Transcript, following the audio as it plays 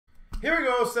Here we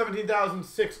go,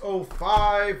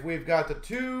 17,605. We've got the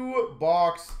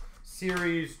 2-box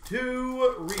Series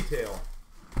 2 retail.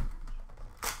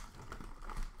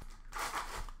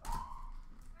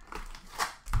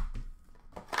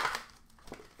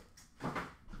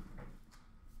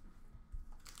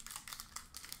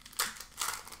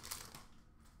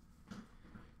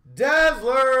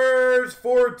 Dazzlers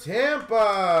for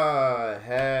Tampa,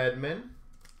 Hedman.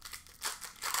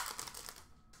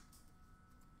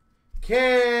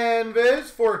 Canvas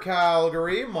for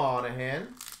Calgary,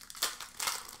 Monahan.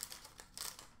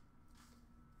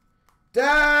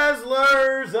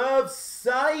 Dazzlers of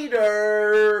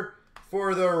Cider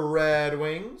for the Red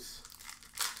Wings.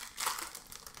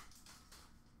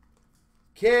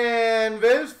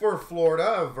 Canvas for Florida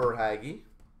of Verhaeghe.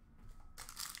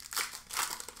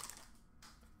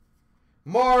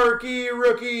 Marquee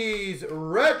Rookies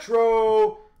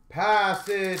Retro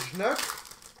Passage Nook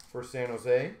for San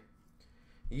Jose.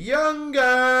 Young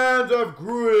Guns of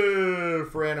Gruel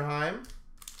for Anaheim.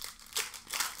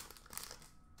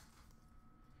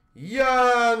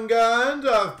 Young Guns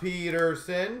of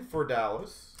Peterson for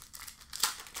Dallas.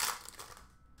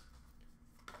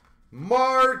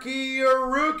 Marquee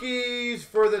Rookies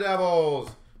for the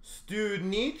Devils.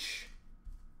 Studnich.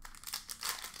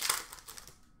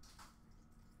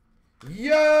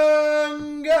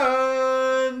 Young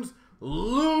Guns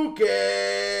Lucas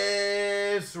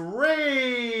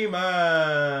Raymond.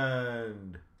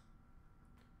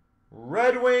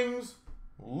 Red Wings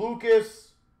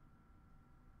Lucas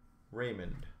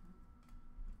Raymond.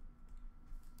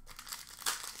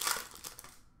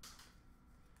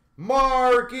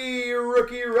 Marquee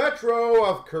Rookie Retro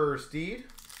of Kersteed.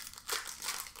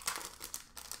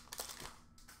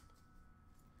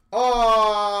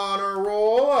 Honor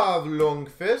Roll of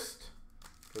Lundqvist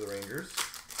for the Rangers.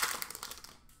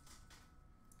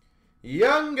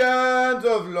 Young Guns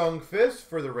of Lundqvist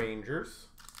for the Rangers.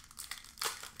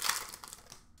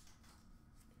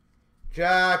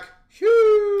 Jack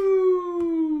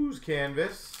Hughes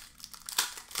canvas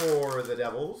for the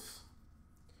Devils.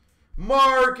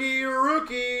 Marquee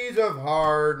Rookies of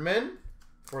Hardman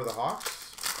for the Hawks.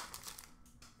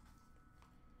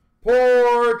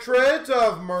 Portrait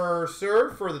of Mercer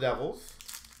for the Devils.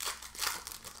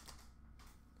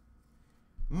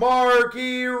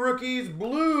 Marquee Rookies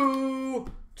Blue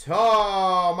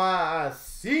Tomasino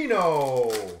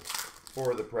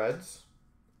for the Preds.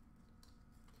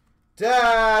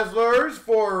 Dazzlers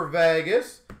for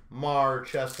Vegas,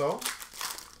 Marchesso.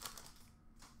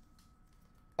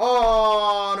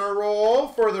 Honor Roll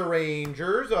for the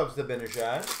Rangers of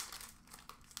Zibanejad.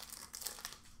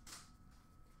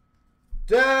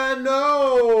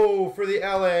 Dano for the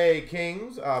LA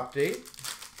Kings update.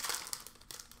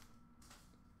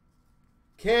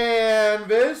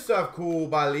 Canvas of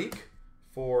Kubalik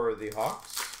for the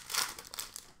Hawks.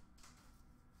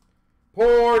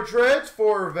 Portraits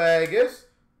for Vegas,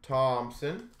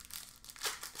 Thompson.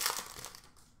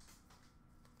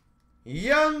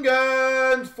 Young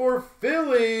Guns for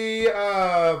Philly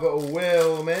of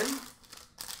Willman.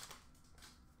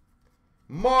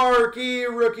 Marquee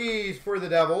Rookies for the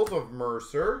Devils of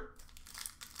Mercer.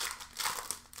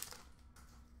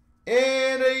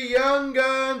 And a Young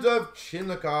Guns of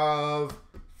Chinlikov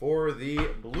for the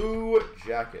Blue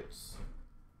Jackets.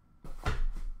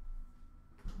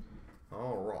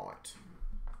 All right.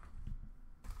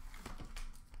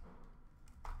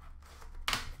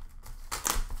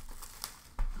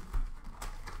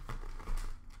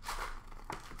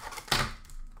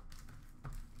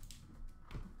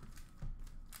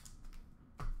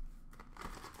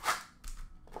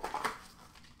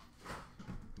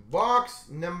 Box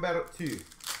number 2.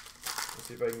 Let's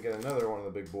see if I can get another one of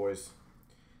the big boys.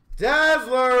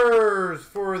 Dazzlers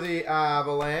for the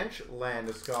Avalanche,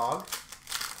 Landeskog.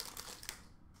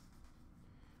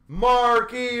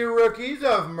 Marquee Rookies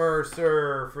of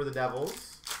Mercer for the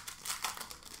Devils.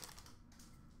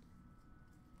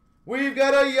 We've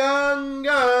got a Young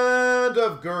Gun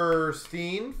of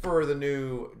Gerstein for the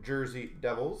New Jersey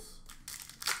Devils.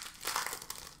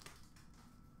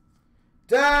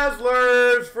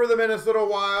 Dazzlers for the Minnesota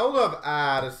Wild of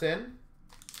Addison.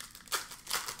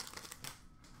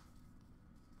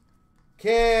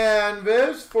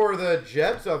 Canvas for the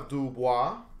Jets of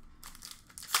Dubois.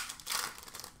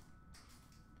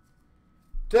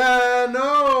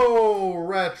 Dano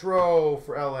Retro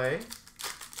for LA.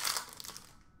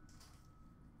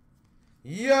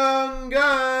 Young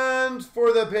Guns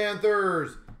for the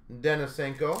Panthers,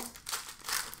 Denisenko.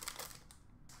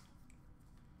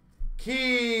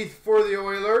 Keith for the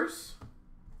Oilers.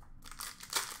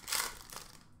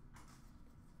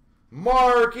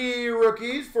 Marquee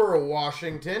rookies for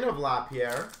Washington of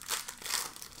LaPierre.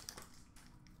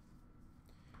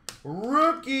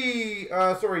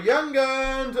 Young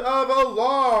Guns of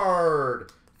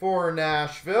Allard for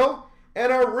Nashville.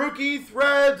 And a rookie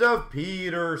threads of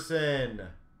Peterson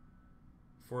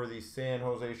for the San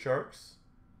Jose Sharks.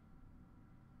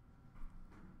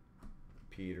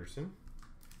 Peterson.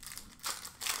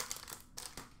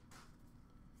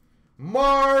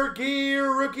 Marquee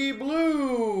rookie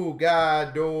blue,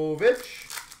 Gadovich,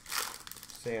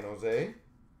 San Jose.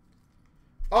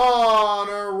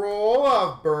 Honor roll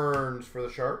of Burns for the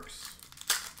Sharks.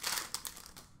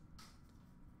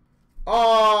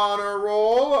 Honor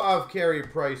roll of Carey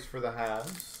Price for the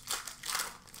Habs.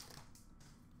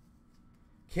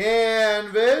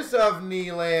 Canvas of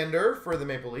Nylander for the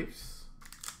Maple Leafs.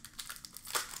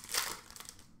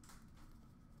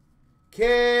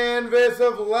 Canvas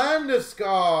of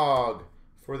Landeskog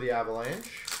for the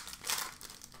Avalanche.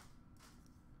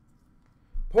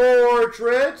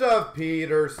 Portrait of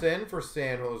Peterson for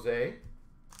San Jose.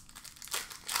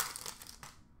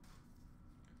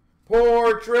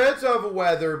 Portrait of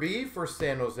Weatherby for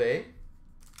San Jose.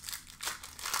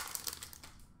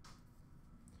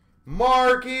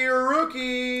 Marquee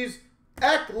rookies,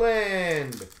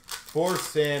 Eklund for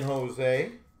San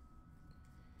Jose.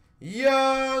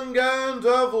 Young Guns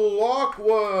of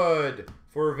Lockwood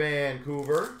for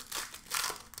Vancouver.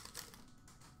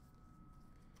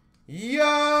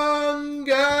 Young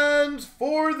Guns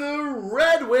for the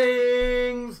Red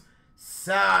Wings,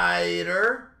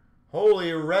 Sider.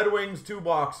 Holy Red Wings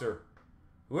 2-boxer.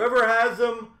 Whoever has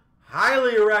them,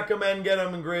 highly recommend get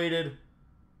them graded.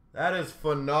 That is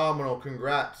phenomenal.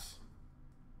 Congrats.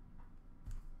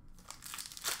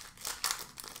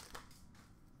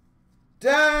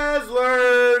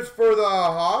 Dazzlers for the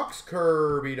Hawks,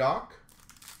 Kirby Doc.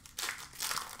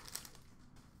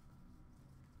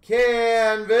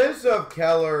 Canvas of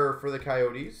Keller for the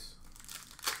Coyotes.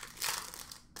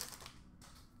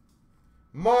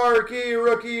 Marquee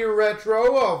rookie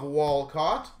retro of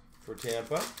Walcott for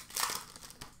Tampa.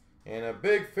 And a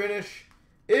big finish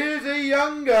is a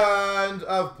Young Guns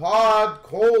of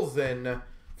Podkolzin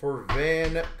for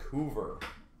Vancouver.